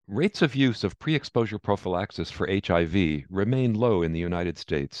Rates of use of pre-exposure prophylaxis for HIV remain low in the United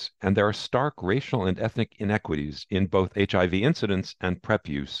States, and there are stark racial and ethnic inequities in both HIV incidence and PrEP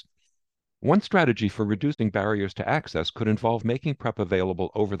use. One strategy for reducing barriers to access could involve making PrEP available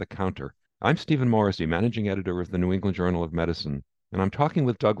over the counter. I'm Stephen Morrissey, managing editor of the New England Journal of Medicine, and I'm talking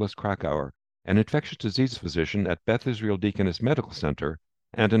with Douglas Krakower, an infectious disease physician at Beth Israel Deaconess Medical Center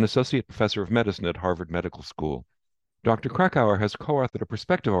and an associate professor of medicine at Harvard Medical School. Dr. Krakower has co-authored a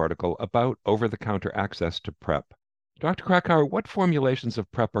perspective article about over-the-counter access to PrEP. Dr. Krakower, what formulations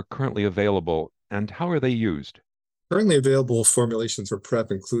of PrEP are currently available and how are they used? Currently available formulations for PrEP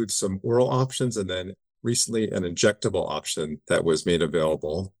include some oral options and then recently an injectable option that was made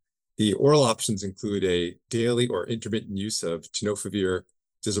available. The oral options include a daily or intermittent use of tenofovir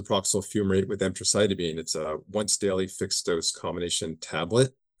disoproxil fumarate with emtricitabine. It's a once daily fixed dose combination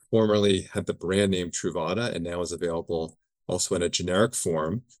tablet. Formerly had the brand name Truvada and now is available also in a generic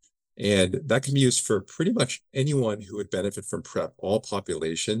form. And that can be used for pretty much anyone who would benefit from PrEP, all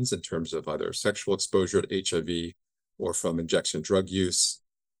populations in terms of either sexual exposure to HIV or from injection drug use.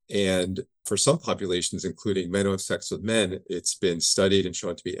 And for some populations, including men who have sex with men, it's been studied and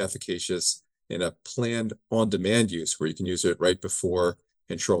shown to be efficacious in a planned on-demand use where you can use it right before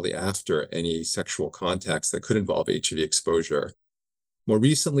and shortly after any sexual contacts that could involve HIV exposure. More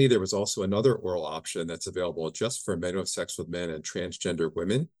recently, there was also another oral option that's available just for men who have sex with men and transgender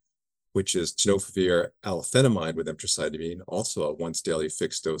women, which is tenofovir alafenamide with emtricitabine, also a once daily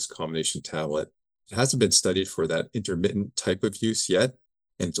fixed dose combination tablet. It hasn't been studied for that intermittent type of use yet,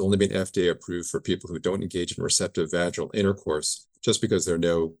 and it's only been FDA approved for people who don't engage in receptive vaginal intercourse, just because there are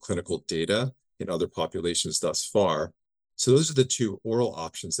no clinical data in other populations thus far. So those are the two oral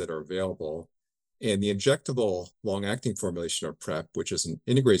options that are available. And the injectable long-acting formulation of PrEP, which is an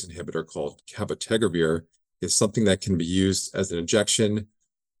integrase inhibitor called cabotegravir, is something that can be used as an injection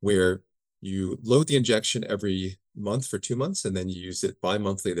where you load the injection every month for 2 months, and then you use it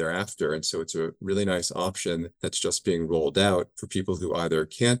bi-monthly thereafter. And so it's a really nice option that's just being rolled out for people who either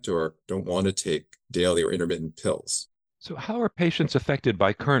can't or don't want to take daily or intermittent pills. So how are patients affected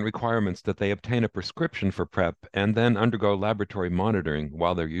by current requirements that they obtain a prescription for PrEP and then undergo laboratory monitoring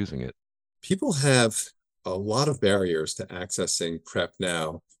while they're using it? People have a lot of barriers to accessing PrEP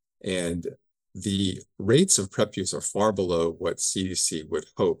now, and the rates of PrEP use are far below what CDC would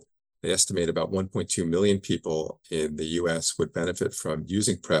hope. They estimate about 1.2 million people in the US would benefit from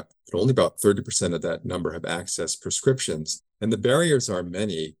using PrEP, but only about 30% of that number have accessed prescriptions. And the barriers are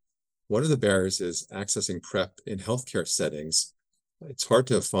many. One of the barriers is accessing PrEP in healthcare settings. It's hard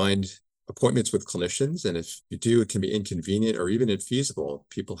to find appointments with clinicians, and if you do, it can be inconvenient or even infeasible.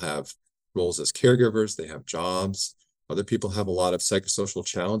 People have roles as caregivers, they have jobs. Other people have a lot of psychosocial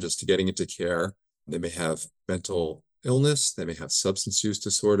challenges to getting into care. They may have mental illness, they may have substance use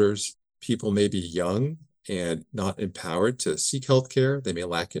disorders. People may be young and not empowered to seek healthcare. They may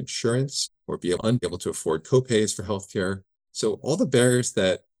lack insurance or be unable to afford copays for healthcare. So all the barriers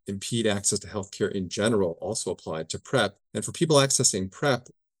that impede access to healthcare in general also apply to PrEP. And for people accessing PrEP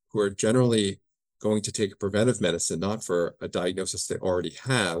who are generally going to take a preventive medicine, not for a diagnosis they already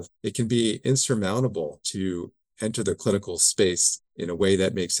have, it can be insurmountable to enter the clinical space in a way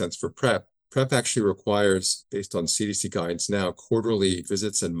that makes sense for PrEP. PrEP actually requires, based on CDC guidance now, quarterly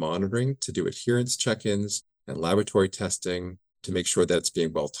visits and monitoring to do adherence check-ins and laboratory testing to make sure that it's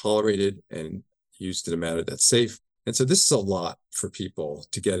being well tolerated and used in a manner that's safe. And so this is a lot for people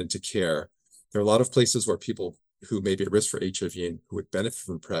to get into care. There are a lot of places where people who may be at risk for HIV and who would benefit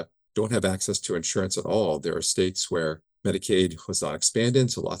from PrEP don't have access to insurance at all. There are states where Medicaid was not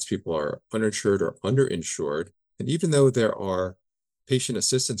expanded, so lots of people are uninsured or underinsured. And even though there are patient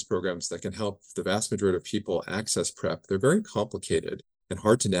assistance programs that can help the vast majority of people access PrEP, they're very complicated and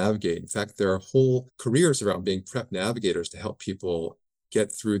hard to navigate. In fact, there are whole careers around being PrEP navigators to help people get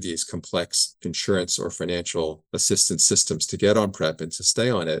through these complex insurance or financial assistance systems to get on PrEP and to stay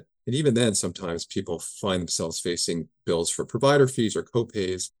on it. And even then, sometimes people find themselves facing bills for provider fees or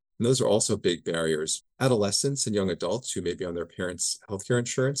copays. And those are also big barriers. Adolescents and young adults who may be on their parents' healthcare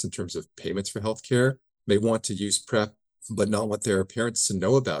insurance in terms of payments for healthcare may want to use PrEP, but not want their parents to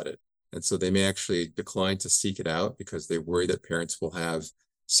know about it. And so they may actually decline to seek it out because they worry that parents will have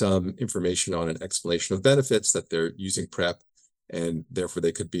some information on an explanation of benefits that they're using PrEP, and therefore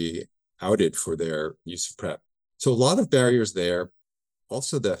they could be outed for their use of PrEP. So a lot of barriers there.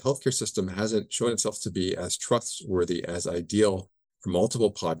 Also, the healthcare system hasn't shown itself to be as trustworthy as ideal for multiple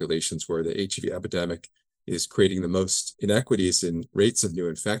populations where the HIV epidemic is creating the most inequities in rates of new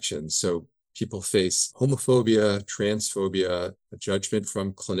infections. So people face homophobia, transphobia, a judgment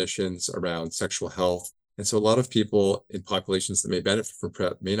from clinicians around sexual health, And so a lot of people in populations that may benefit from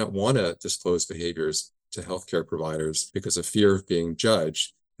PrEP may not want to disclose behaviors to healthcare providers because of fear of being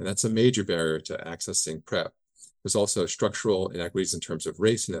judged. And that's a major barrier to accessing PrEP. There's also structural inequities in terms of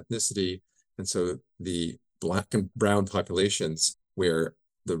race and ethnicity. And so the Black and brown populations where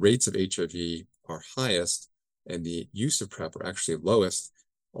the rates of HIV are highest and the use of PrEP are actually lowest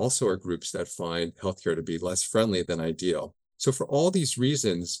also are groups that find healthcare to be less friendly than ideal. So for all these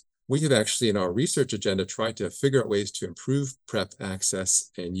reasons, we have actually in our research agenda tried to figure out ways to improve PrEP access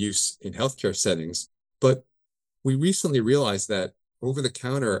and use in healthcare settings. But we recently realized that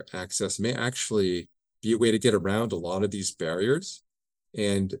over-the-counter access may actually be a way to get around a lot of these barriers.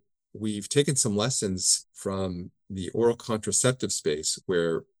 And we've taken some lessons from the oral contraceptive space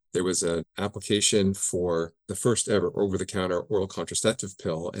where there was an application for the first ever over-the-counter oral contraceptive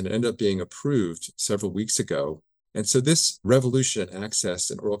pill, and it ended up being approved several weeks ago. And so this revolution in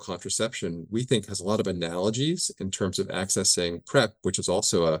access in oral contraception, we think has a lot of analogies in terms of accessing PrEP, which is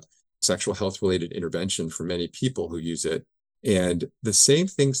also a sexual health-related intervention for many people who use it. And the same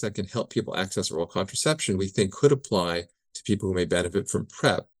things that can help people access oral contraception, we think could apply to people who may benefit from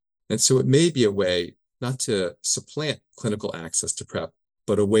PrEP. And so it may be a way not to supplant clinical access to PrEP,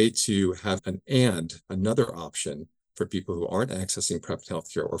 but a way to have another option for people who aren't accessing PrEP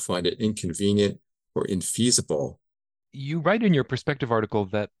healthcare or find it inconvenient or infeasible. You write in your perspective article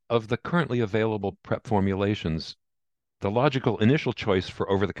that of the currently available PrEP formulations, the logical initial choice for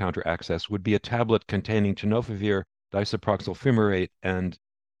over-the-counter access would be a tablet containing tenofovir, disoproxil fumarate, and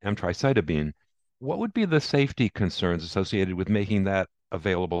emtricitabine. What would be the safety concerns associated with making that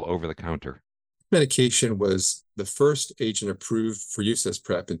available over the counter? Medication was the first agent approved for use as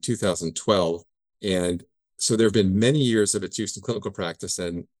PrEP in 2012. And so there have been many years of its use in clinical practice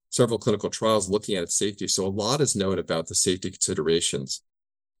and several clinical trials looking at its safety. So a lot is known about the safety considerations.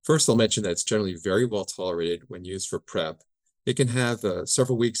 First, I'll mention that it's generally very well tolerated when used for PrEP. It can have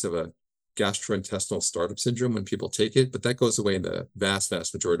several weeks of a gastrointestinal startup syndrome when people take it, but that goes away in the vast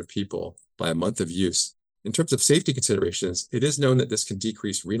majority of people by a month of use. In terms of safety considerations, it is known that this can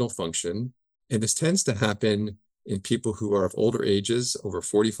decrease renal function, and this tends to happen in people who are of older ages, over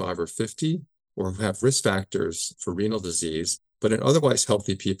 45 or 50, or who have risk factors for renal disease. But in otherwise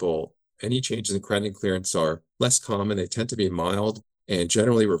healthy people, any changes in creatinine clearance are less common. They tend to be mild and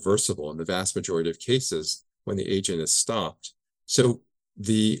generally reversible in the vast majority of cases when the agent is stopped. So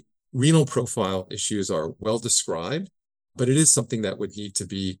the renal profile issues are well described, but it is something that would need to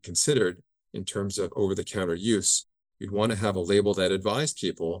be considered in terms of over-the-counter use. You'd want to have a label that advised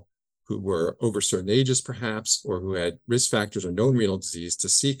people who were over certain ages perhaps, or who had risk factors or known renal disease to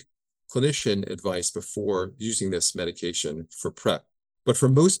seek clinician advice before using this medication for PrEP. But for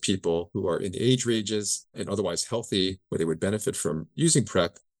most people who are in the age ranges and otherwise healthy, where they would benefit from using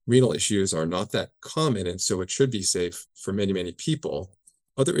PrEP, renal issues are not that common, and so it should be safe for many people.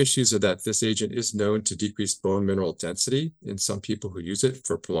 Other issues are that this agent is known to decrease bone mineral density in some people who use it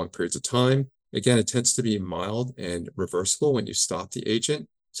for prolonged periods of time. Again, it tends to be mild and reversible when you stop the agent.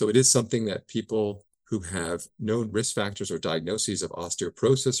 So it is something that people who have known risk factors or diagnoses of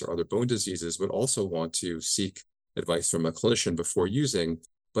osteoporosis or other bone diseases would also want to seek advice from a clinician before using.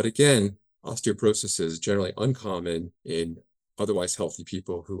 But again, osteoporosis is generally uncommon in otherwise healthy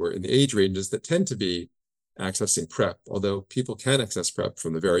people who are in the age ranges that tend to be accessing PrEP, although people can access PrEP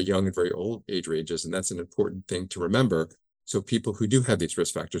from the very young and very old age ranges, and that's an important thing to remember. So people who do have these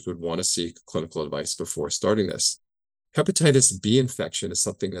risk factors would want to seek clinical advice before starting this. Hepatitis B infection is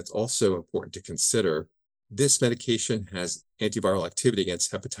something that's also important to consider. This medication has antiviral activity against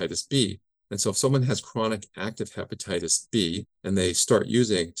hepatitis B. And so if someone has chronic active hepatitis B and they start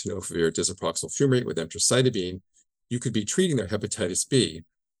using tenofovir disoproxil fumarate with emtricitabine, you could be treating their hepatitis B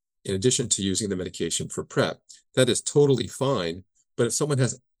in addition to using the medication for PrEP. That is totally fine. But if someone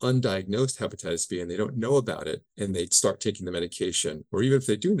has undiagnosed hepatitis B and they don't know about it and they start taking the medication, or even if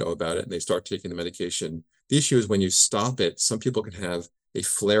they do know about it and they start taking the medication, the issue is when you stop it, some people can have a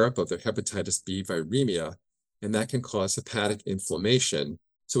flare-up of their hepatitis B viremia, and that can cause hepatic inflammation.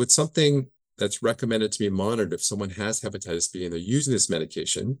 So it's something that's recommended to be monitored if someone has hepatitis B and they're using this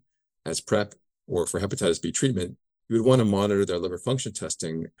medication as PrEP or for hepatitis B treatment. You would want to monitor their liver function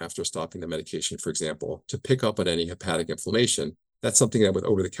testing after stopping the medication, for example, to pick up on any hepatic inflammation. That's something that with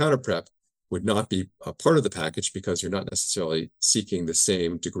over-the-counter PrEP would not be a part of the package because you're not necessarily seeking the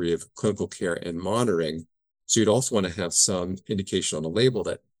same degree of clinical care and monitoring. So you'd also want to have some indication on the label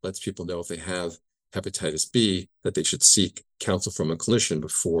that lets people know if they have hepatitis B, that they should seek counsel from a clinician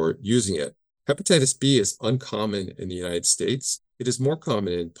before using it. Hepatitis B is uncommon in the United States. It is more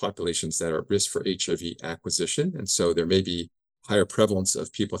common in populations that are at risk for HIV acquisition. And so there may be higher prevalence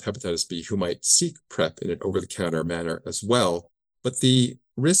of people with hepatitis B who might seek PrEP in an over-the-counter manner as well. But the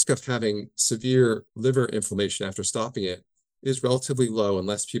risk of having severe liver inflammation after stopping it is relatively low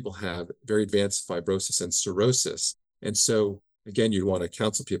unless people have very advanced fibrosis and cirrhosis. And so, again, you'd want to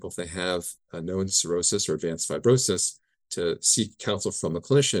counsel people if they have a known cirrhosis or advanced fibrosis to seek counsel from a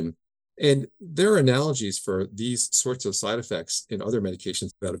clinician. And there are analogies for these sorts of side effects in other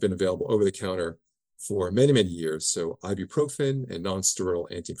medications that have been available over the counter for many, many years. So ibuprofen and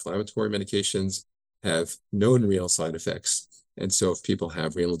non-steroidal anti-inflammatory medications have known renal side effects. And so if people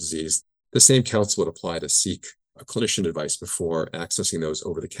have renal disease, the same counsel would apply to seek a clinician advice before accessing those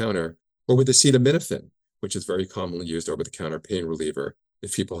over the counter, or with acetaminophen, which is very commonly used over the counter pain reliever.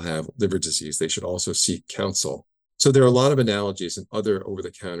 If people have liver disease, they should also seek counsel. So there are a lot of analogies in other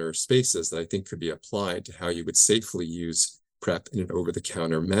over-the-counter spaces that I think could be applied to how you would safely use PrEP in an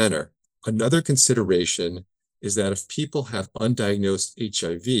over-the-counter manner. Another consideration is that if people have undiagnosed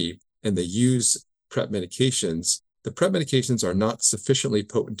HIV and they use PrEP medications, the PrEP medications are not sufficiently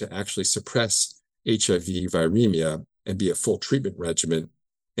potent to actually suppress HIV viremia and be a full treatment regimen.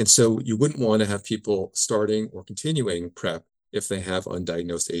 And so you wouldn't want to have people starting or continuing PrEP if they have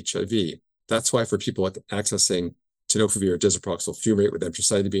undiagnosed HIV. That's why for people accessing tenofovir or disoproxil fumarate with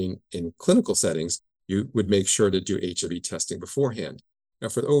emtricitabine in clinical settings, you would make sure to do HIV testing beforehand. Now,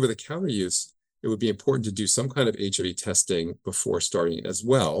 for the over-the-counter use, it would be important to do some kind of HIV testing before starting it as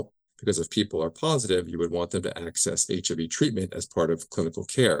well, because if people are positive, you would want them to access HIV treatment as part of clinical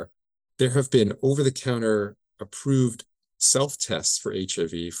care. There have been over-the-counter approved self-tests for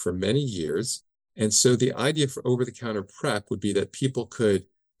HIV for many years. And so the idea for over-the-counter PrEP would be that people could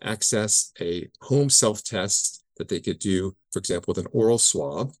access a home self-test that they could do, for example, with an oral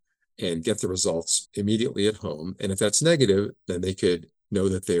swab and get the results immediately at home. And if that's negative, then they could know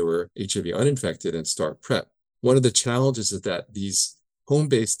that they were HIV uninfected and start PrEP. One of the challenges is that these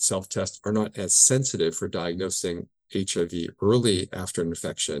home-based self-tests are not as sensitive for diagnosing HIV early after an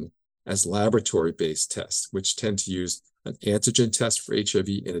infection as laboratory-based tests, which tend to use an antigen test for HIV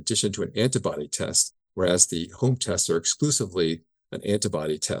in addition to an antibody test, whereas the home tests are exclusively an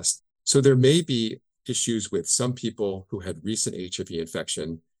antibody test. So there may be issues with some people who had recent HIV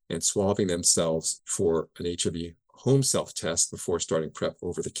infection and swabbing themselves for an HIV home self-test before starting PrEP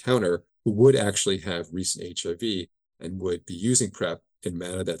over the counter, who would actually have recent HIV and would be using PrEP in a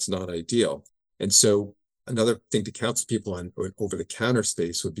manner that's not ideal. And so another thing to counsel people on over-the-counter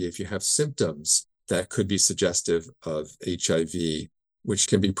space would be if you have symptoms that could be suggestive of HIV, which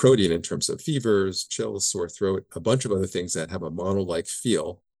can be protein in terms of fevers, chills, sore throat, a bunch of other things that have a mono-like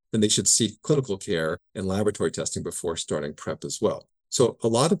feel, then they should seek clinical care and laboratory testing before starting PrEP as well. So a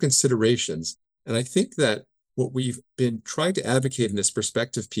lot of considerations. And I think that what we've been trying to advocate in this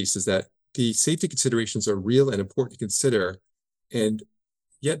perspective piece is that the safety considerations are real and important to consider, and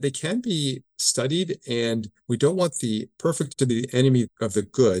yet they can be studied, and we don't want the perfect to be the enemy of the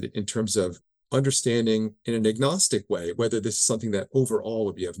good in terms of understanding in an agnostic way whether this is something that overall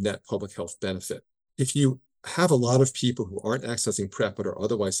would be of net public health benefit. If you have a lot of people who aren't accessing PrEP but are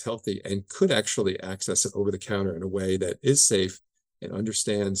otherwise healthy and could actually access it over the counter in a way that is safe and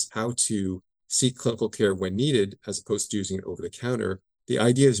understands how to seek clinical care when needed, as opposed to using it over the counter, the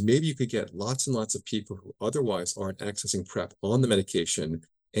idea is maybe you could get lots and lots of people who otherwise aren't accessing PrEP on the medication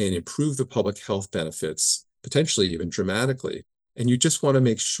and improve the public health benefits, potentially even dramatically. And you just want to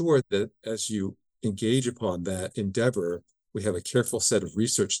make sure that as you engage upon that endeavor, we have a careful set of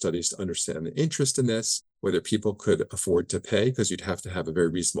research studies to understand the interest in this, whether people could afford to pay, because you'd have to have a very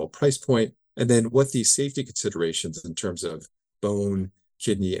reasonable price point, and then what these safety considerations in terms of bone,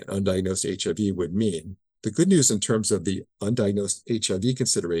 kidney, and undiagnosed HIV would mean. The good news in terms of the undiagnosed HIV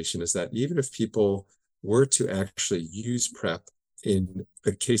consideration is that even if people were to actually use PrEP in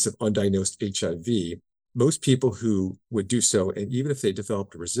the case of undiagnosed HIV, most people who would do so, and even if they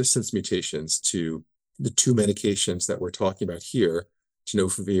developed resistance mutations to the two medications that we're talking about here,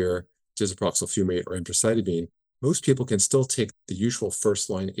 tenofovir, disoproxil fumarate, or emtricitabine, most people can still take the usual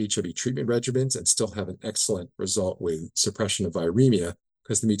first-line HIV treatment regimens and still have an excellent result with suppression of viremia,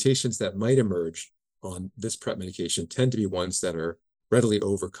 because the mutations that might emerge on this PrEP medication tend to be ones that are readily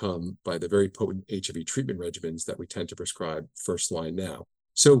overcome by the very potent HIV treatment regimens that we tend to prescribe first line now.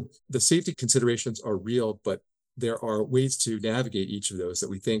 So the safety considerations are real, but there are ways to navigate each of those that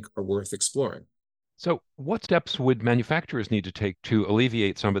we think are worth exploring. So what steps would manufacturers need to take to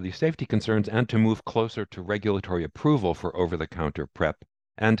alleviate some of these safety concerns and to move closer to regulatory approval for over-the-counter PrEP?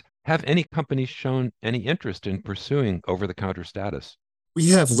 And have any companies shown any interest in pursuing over-the-counter status? We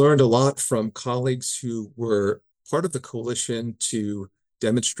have learned a lot from colleagues who were part of the coalition to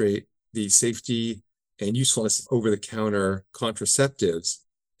demonstrate the safety and usefulness of over-the-counter contraceptives.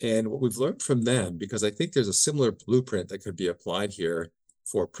 And what we've learned from them, because I think there's a similar blueprint that could be applied here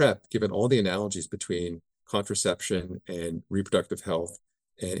for PrEP, given all the analogies between contraception and reproductive health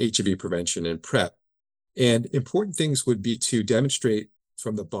and HIV prevention and PrEP. And important things would be to demonstrate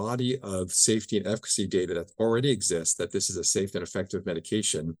from the body of safety and efficacy data that already exists that this is a safe and effective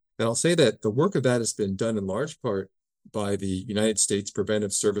medication. And I'll say that the work of that has been done in large part by the United States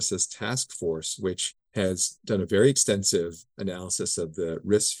Preventive Services Task Force, which has done a very extensive analysis of the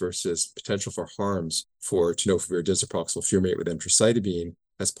risks versus potential for harms for tenofovir disoproxil fumarate with emtricitabine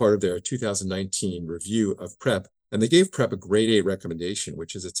as part of their 2019 review of PrEP. And they gave PrEP a grade A recommendation,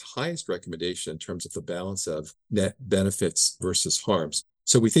 which is its highest recommendation in terms of the balance of net benefits versus harms.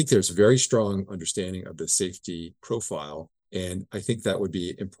 So we think there's a very strong understanding of the safety profile. And I think that would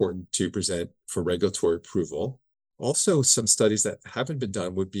be important to present for regulatory approval. Also, some studies that haven't been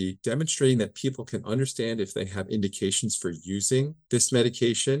done would be demonstrating that people can understand if they have indications for using this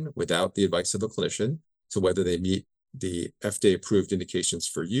medication without the advice of a clinician. So whether they meet the FDA-approved indications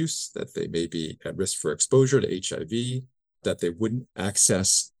for use, that they may be at risk for exposure to HIV, that they wouldn't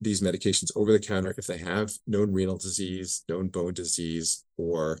access these medications over the counter if they have known renal disease, known bone disease,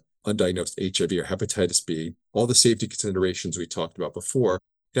 or undiagnosed HIV or hepatitis B. All the safety considerations we talked about before.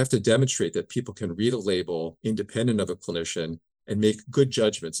 You have to demonstrate that people can read a label independent of a clinician and make good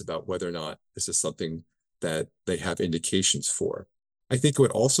judgments about whether or not this is something that they have indications for. I think it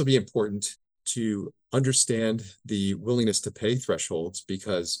would also be important to understand the willingness to pay thresholds,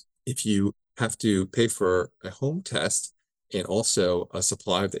 because if you have to pay for a home test and also a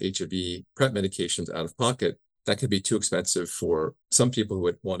supply of the HIV PrEP medications out of pocket, that could be too expensive for some people who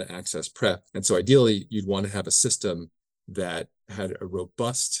would want to access PrEP. And so ideally, you'd want to have a system that had a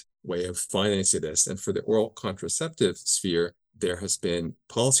robust way of financing this. And for the oral contraceptive sphere, there has been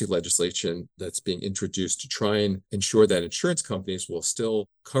policy legislation that's being introduced to try and ensure that insurance companies will still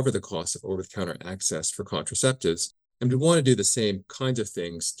cover the cost of over-the-counter access for contraceptives. And we want to do the same kinds of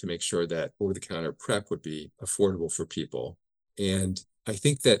things to make sure that over-the-counter PrEP would be affordable for people. And I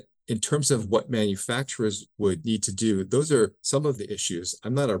think that in terms of what manufacturers would need to do, those are some of the issues.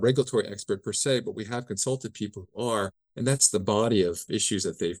 I'm not a regulatory expert per se, but we have consulted people who are, and that's the body of issues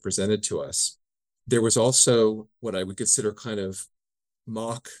that they've presented to us. There was also what I would consider kind of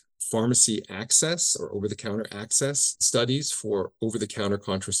mock pharmacy access or over-the-counter access studies for over-the-counter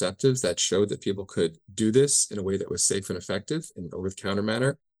contraceptives that showed that people could do this in a way that was safe and effective in an over-the-counter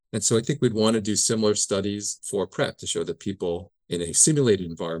manner. And so I think we'd want to do similar studies for PrEP to show that people in a simulated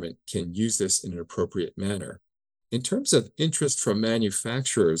environment can use this in an appropriate manner. In terms of interest from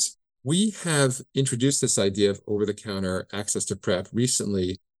manufacturers, we have introduced this idea of over-the-counter access to PrEP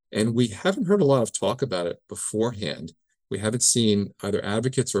recently, and we haven't heard a lot of talk about it beforehand. We haven't seen either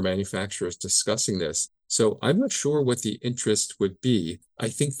advocates or manufacturers discussing this. So I'm not sure what the interest would be. I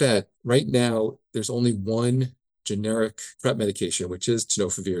think that right now there's only one generic PrEP medication, which is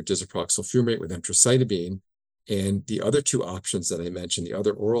tenofovir disoproxil fumarate with emtricitabine. And the other two options that I mentioned, the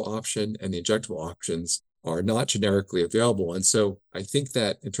other oral option and the injectable options, are not generically available. And so I think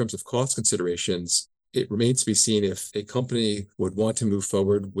that in terms of cost considerations, it remains to be seen if a company would want to move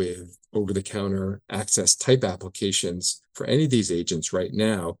forward with over-the-counter access type applications for any of these agents right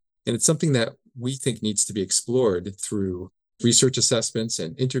now. And it's something that we think needs to be explored through research assessments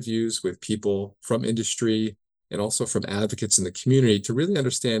and interviews with people from industry and also from advocates in the community to really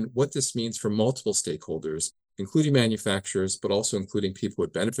understand what this means for multiple stakeholders, including manufacturers, but also including people who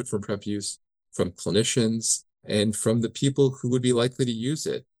would benefit from PrEP use, from clinicians, and from the people who would be likely to use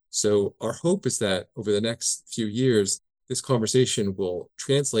it. So our hope is that over the next few years, this conversation will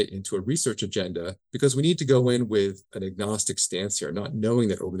translate into a research agenda, because we need to go in with an agnostic stance here, not knowing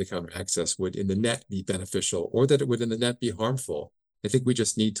that over-the-counter access would in the net be beneficial or that it would in the net be harmful. I think we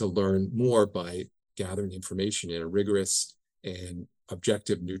just need to learn more by gathering information in a rigorous and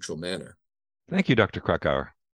objective, neutral manner. Thank you, Dr. Krakower.